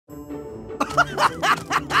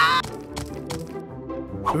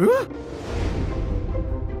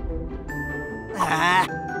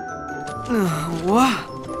What?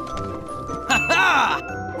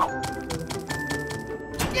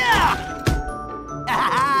 Yeah!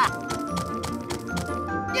 Yeah!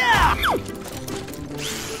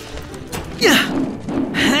 Yeah!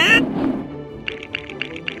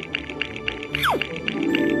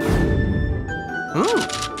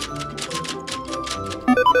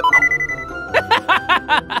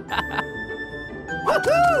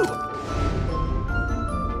 Woohoo!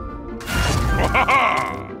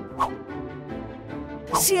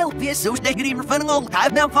 Silvia, zo stekker in van een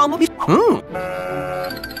oldtijd naam van me.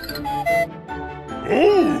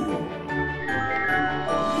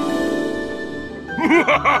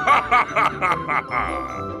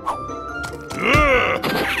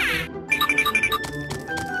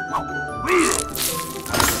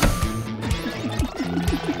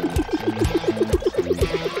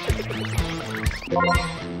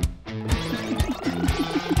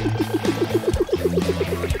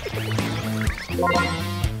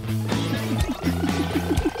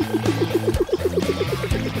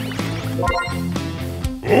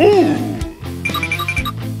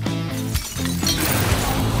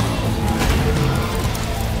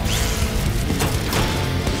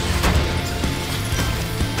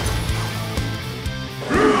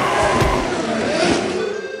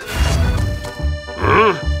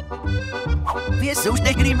 Weer zo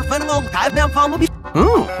stekker in van een oldtijd naam van me.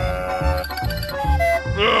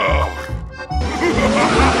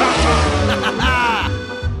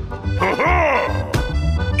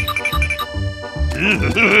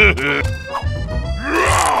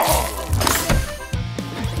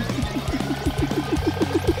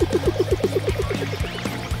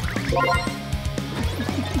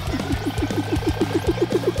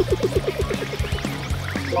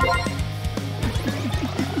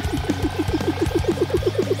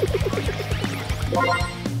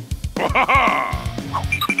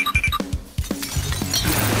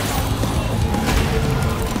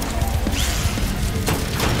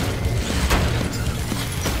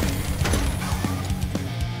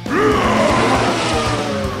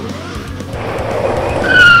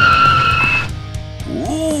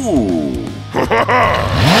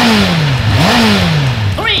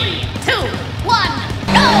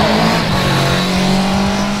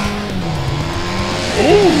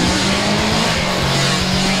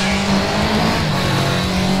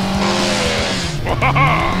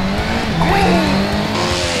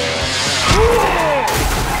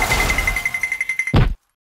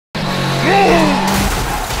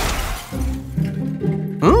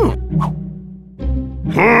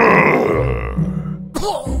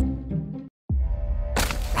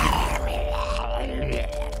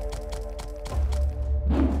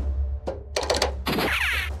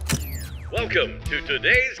 Welcome to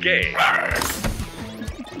today's game.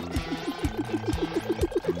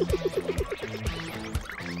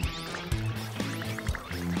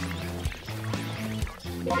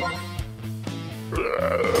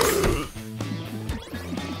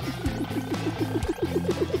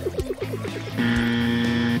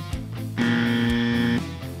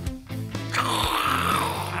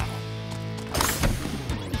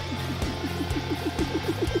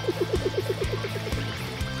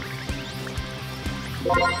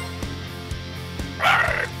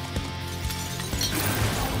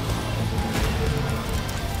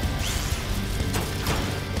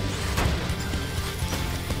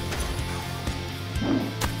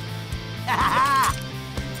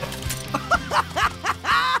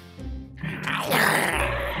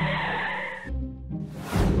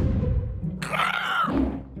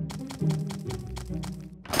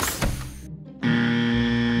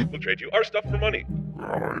 We'll trade you our stuff for money.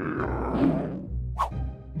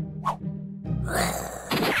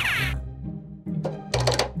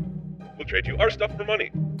 We'll trade you our stuff for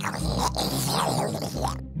money.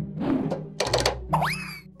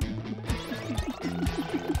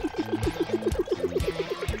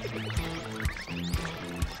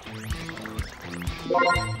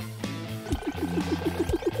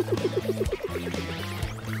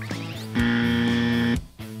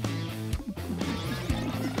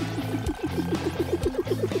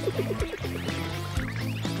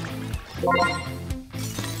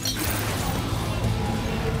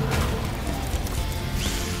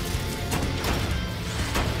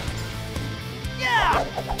 Yeah!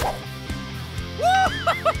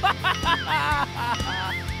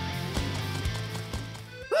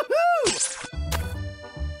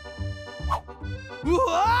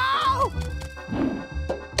 Whoa!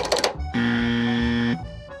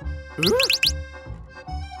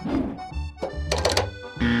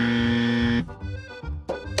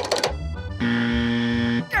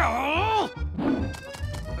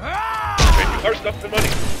 stuff for money.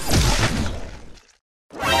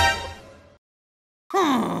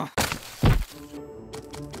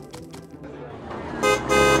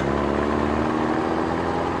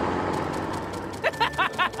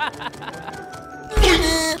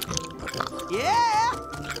 Yeah!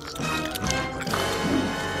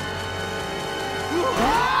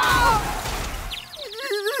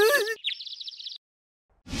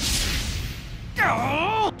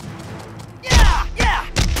 Yeah! Yeah!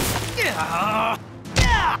 Yeah!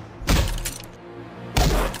 Yeah!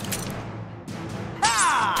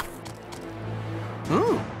 Ah!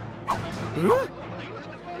 Ooh. Huh?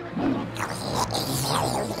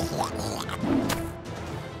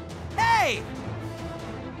 Hey!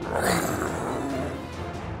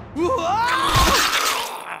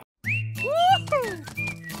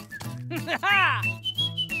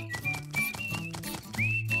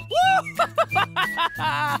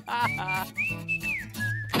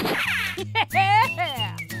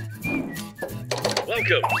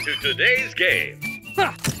 Welcome to today's game.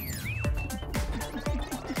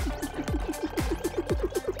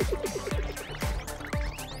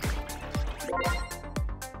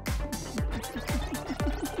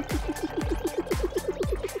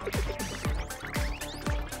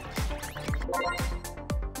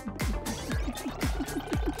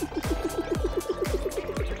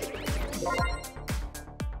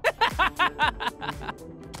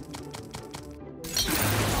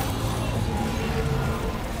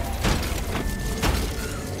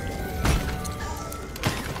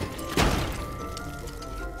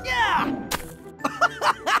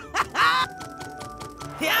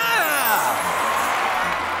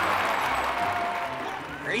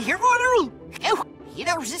 Hier worden we. Hier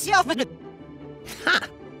nou is zelf met de.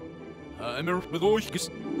 Immer mit euch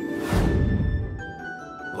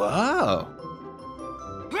Wow.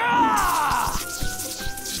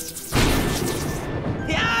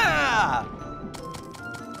 Yeah.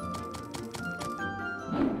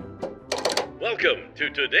 Welcome to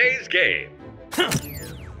today's game.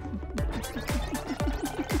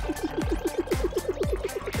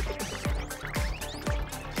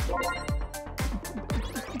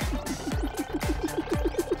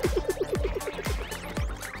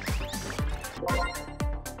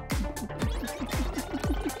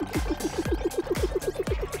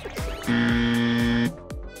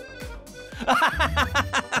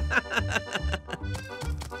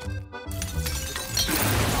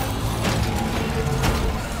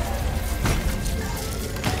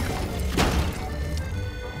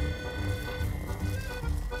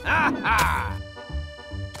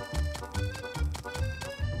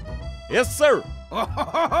 Yes, sir.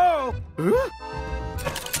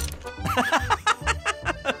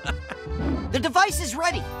 The device is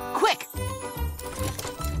ready. Quick.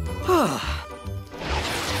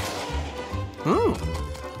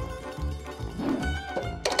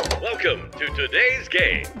 Welcome to today's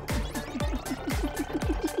game.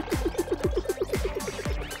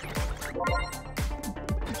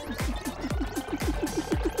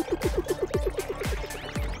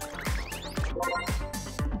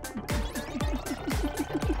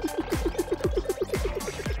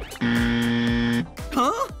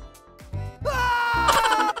 Huh?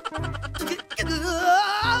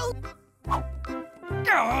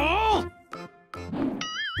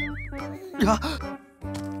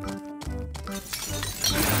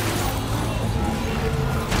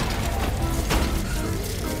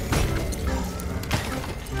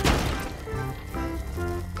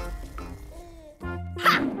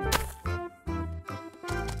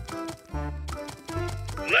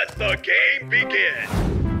 Let the game begin.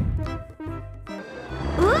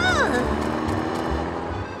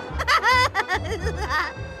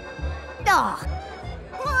 Oh.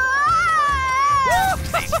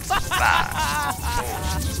 5,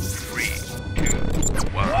 4, 3, 2,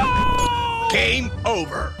 1. Game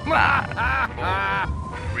over.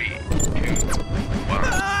 3, 2, 1.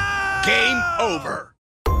 Game over.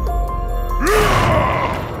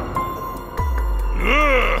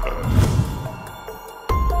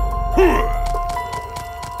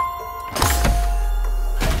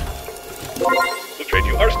 We'll trade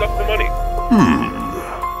you our stuff for money.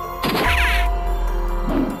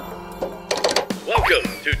 Welcome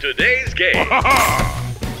to today's game.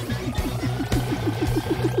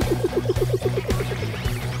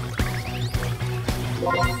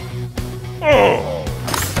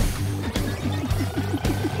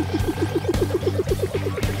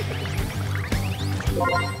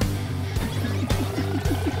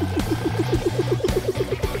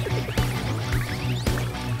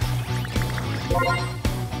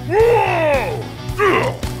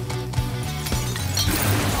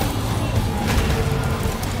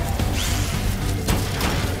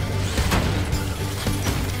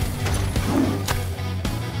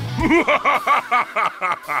 Woohoo!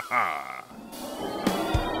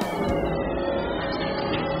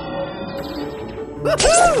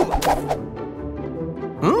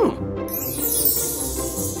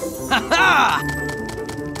 Ha ha!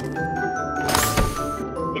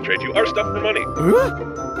 We'll trade you our stuff for money.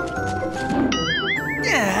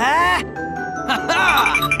 Yeah! Ha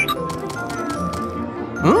ha!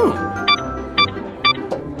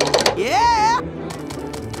 Yeah!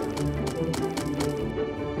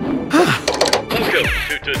 Welcome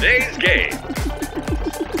to today's game.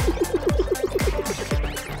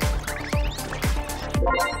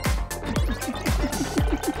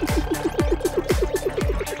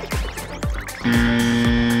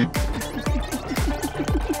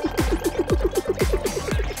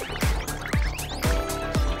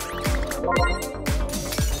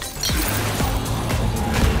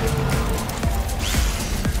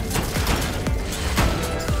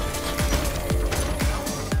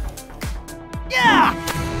 Yeah!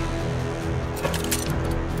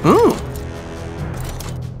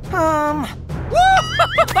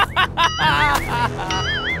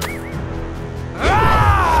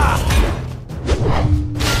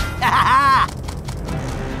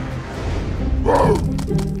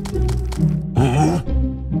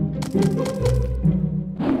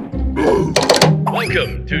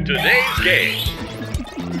 Welcome to today's game.